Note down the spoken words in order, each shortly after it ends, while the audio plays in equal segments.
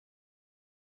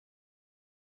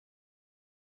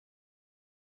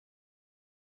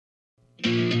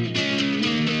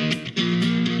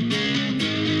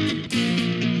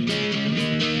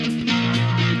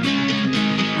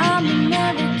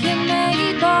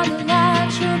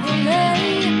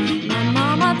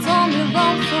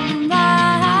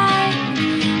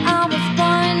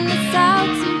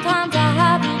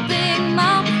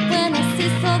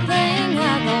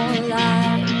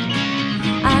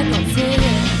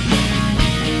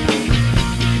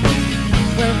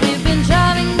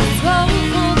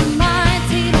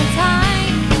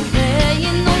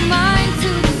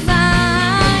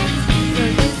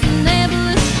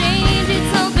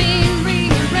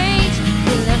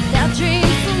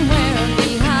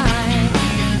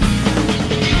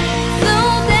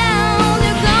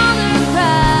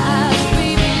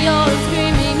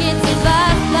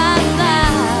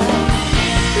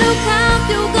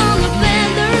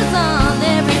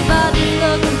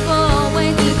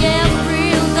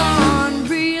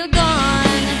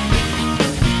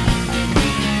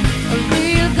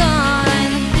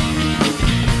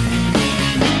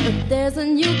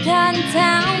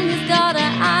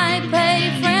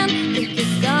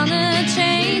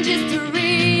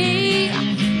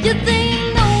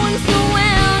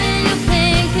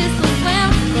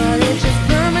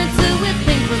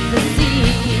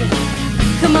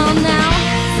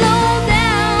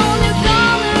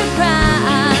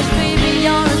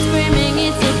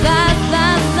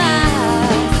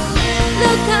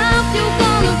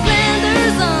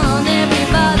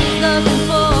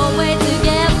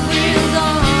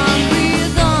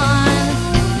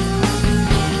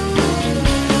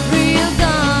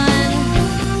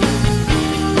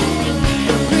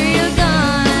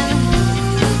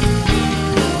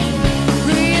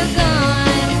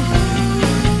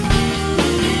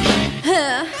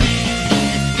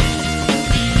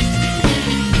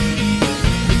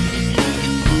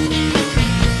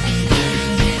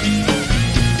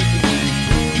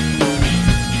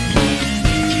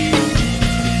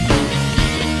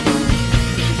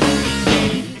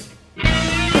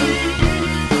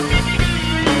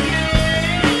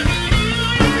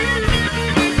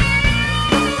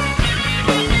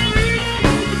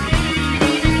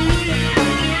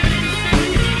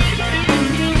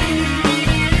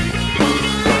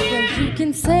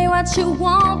what you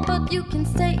want, but you can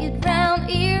say it round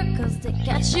here, 'cause they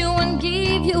catch you and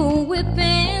give you a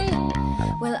whipping.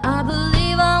 Well, I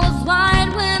believe I was right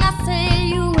when I say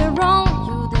you were wrong.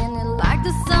 You didn't like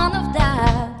the sound of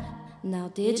that,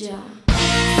 now did ya?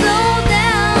 Slow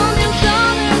down, you're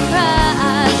gonna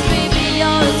crash. Baby,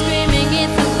 you're screaming,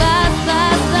 it's a flash,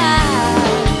 flash, flash.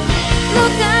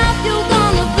 Look out, you're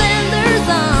gonna blenders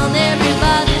on.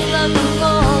 Everybody's looking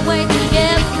for a way to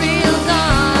get real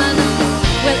gone.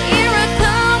 Well, here I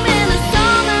come in the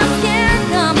sun, I'm scared.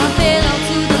 Come my pedal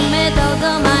to the metal,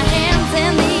 got my hands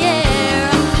in the air.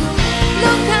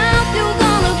 Look out, you're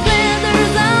gonna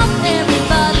blenders on.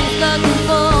 Everybody's looking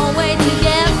for a way to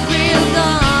get real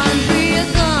gone, real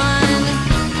gone.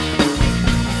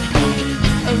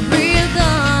 A real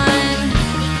gone.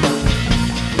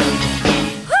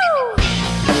 Woo!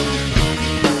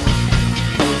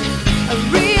 A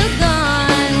real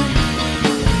gone.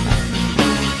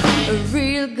 A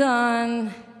real gone.